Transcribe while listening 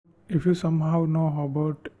if you somehow know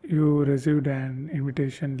about you received an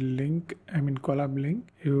invitation link, collab link,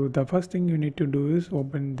 the first thing you need to do is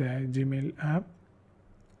open the Gmail app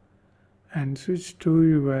and switch to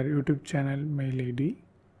your YouTube channel mail ID.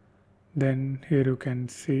 Then here you can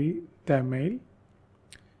see the mail.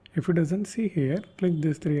 If it doesn't see here, click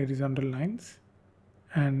these 3 horizontal lines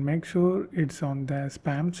and make sure it's on the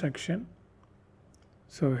spam section.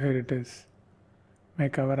 So here it is.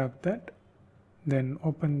 Make aware of that. Then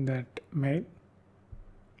open that mail.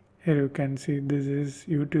 Here you can see this is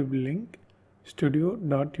YouTube link,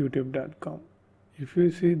 studio.youtube.com. If you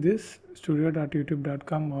see this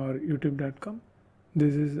studio.youtube.com or youtube.com,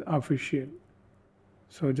 this is official.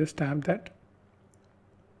 So just tap that.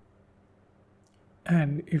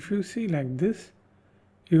 And if you see like this,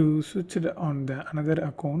 you switch it on the another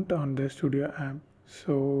account on the Studio app.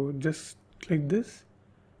 So just click this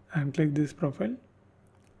and click this profile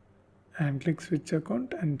and click switch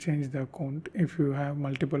account and change the account if you have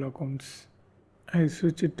multiple accounts. I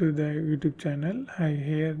switch it to the YouTube channel. I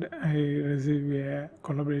receive a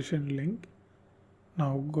collaboration link.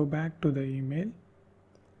 Now go back to the email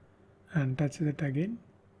and touch that again.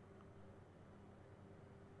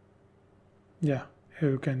 Yeah,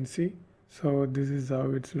 here you can see. So this is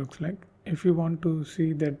how it looks like. If you want to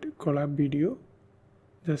see that collab video,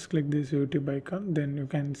 just click this YouTube icon, then you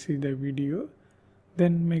can see the video.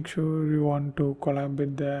 Then make sure you want to collab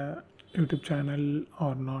with the YouTube channel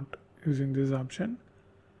or not using this option.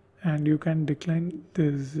 And you can decline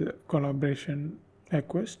this collaboration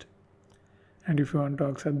request. And if you want to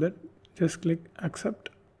accept that, just click accept.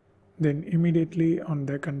 Then immediately on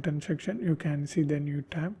the content section, you can see the new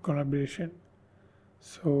tab collaboration.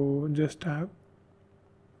 So just tap.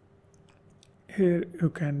 Here you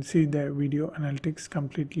can see the video analytics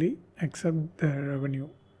completely except the revenue.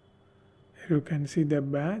 Here you can see the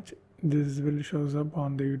badge. This will shows up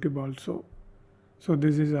on the YouTube also. So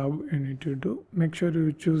this is how you need to do. Make sure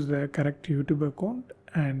you choose the correct YouTube account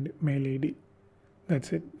and mail ID.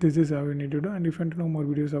 That's it. This is how you need to do. And if you want to know more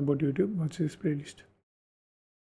videos about YouTube, watch this playlist.